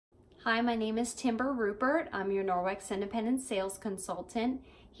Hi, my name is Timber Ruppert. I'm your Norwex Independent Sales Consultant,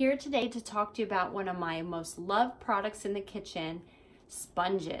 here today to talk to you about one of my most loved products in the kitchen,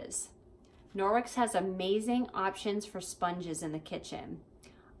 sponges. Norwex has amazing options for sponges in the kitchen.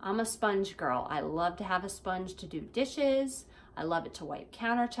 I'm a sponge girl. I love to have a sponge to do dishes. I love it to wipe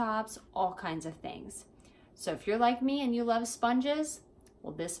countertops, all kinds of things. So if you're like me and you love sponges,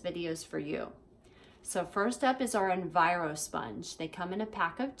 well, this video is for you. So first up is our EnviroSponge. They come in a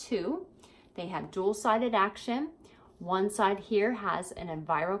pack of 2. They have dual-sided action. One side here has an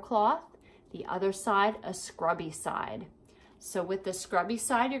EnviroCloth, the other side a scrubby side. So with the scrubby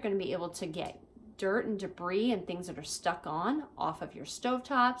side, you're going to be able to get dirt and debris and things that are stuck on off of your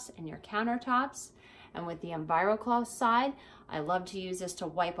stovetops and your countertops. And with the EnviroCloth side, I love to use this to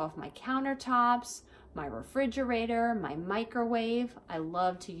wipe off my countertops, my refrigerator, my microwave. I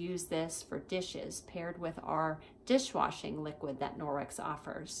love to use this for dishes paired with our dishwashing liquid that Norwex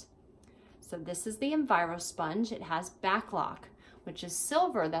offers. So this is the EnviroSponge. It has backlock, which is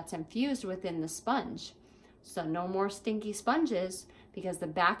silver that's infused within the sponge. So no more stinky sponges, because the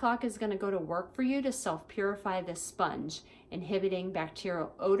backlock is going to go to work for you to self-purify this sponge, inhibiting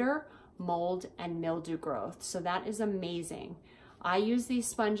bacterial odor, mold, and mildew growth. So that is amazing. I use these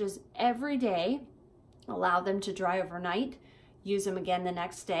sponges every day, allow them to dry overnight, use them again the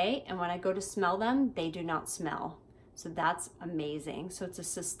next day, and when I go to smell them, they do not smell. So that's amazing. So it's a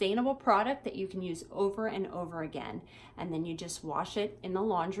sustainable product that you can use over and over again, and then you just wash it in the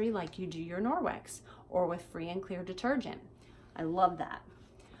laundry like you do your Norwex, or with free and clear detergent. I love that.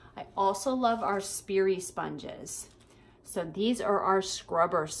 I also love our spirisponges. So these are our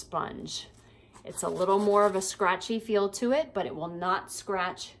scrubber sponge. It's a little more of a scratchy feel to it, but it will not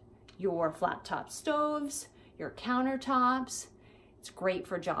scratch your flat top stoves, your countertops. It's great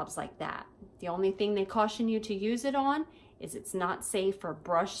for jobs like that. The only thing they caution you to use it on is it's not safe for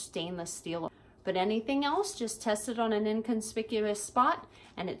brushed stainless steel. But anything else, just test it on an inconspicuous spot,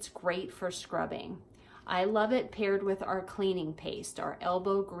 and it's great for scrubbing. I love it paired with our cleaning paste, our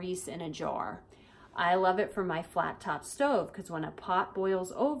elbow grease in a jar. I love it for my flat top stove, because when a pot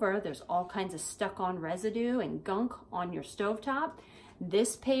boils over, there's all kinds of stuck on residue and gunk on your stovetop.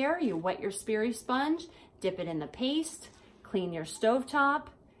 This pair, you wet your spirisponge, dip it in the paste, clean your stovetop.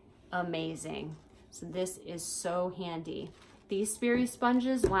 Amazing. So this is so handy. These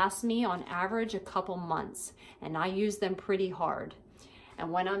spirisponges last me on average a couple months, and I use them pretty hard.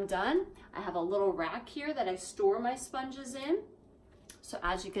 And when I'm done, I have a little rack here that I store my sponges in. So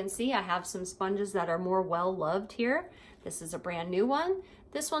as you can see, I have some sponges that are more well-loved here. This is a brand new one.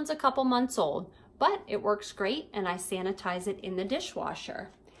 This one's a couple months old, but it works great, and I sanitize it in the dishwasher.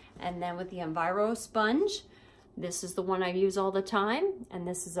 And then with the EnviroSponge, this is the one I use all the time, and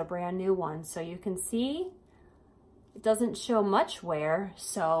this is a brand new one. So you can see it doesn't show much wear.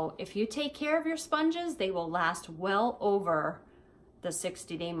 So if you take care of your sponges, they will last well over the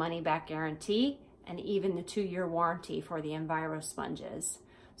 60-day money-back guarantee and even the 2-year warranty for the EnviroSponges.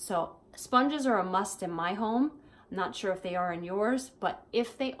 So sponges are a must in my home. I'm not sure if they are in yours, but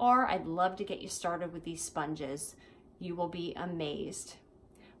if they are, I'd love to get you started with these sponges. You will be amazed.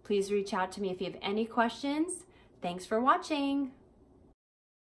 Please reach out to me if you have any questions. Thanks for watching.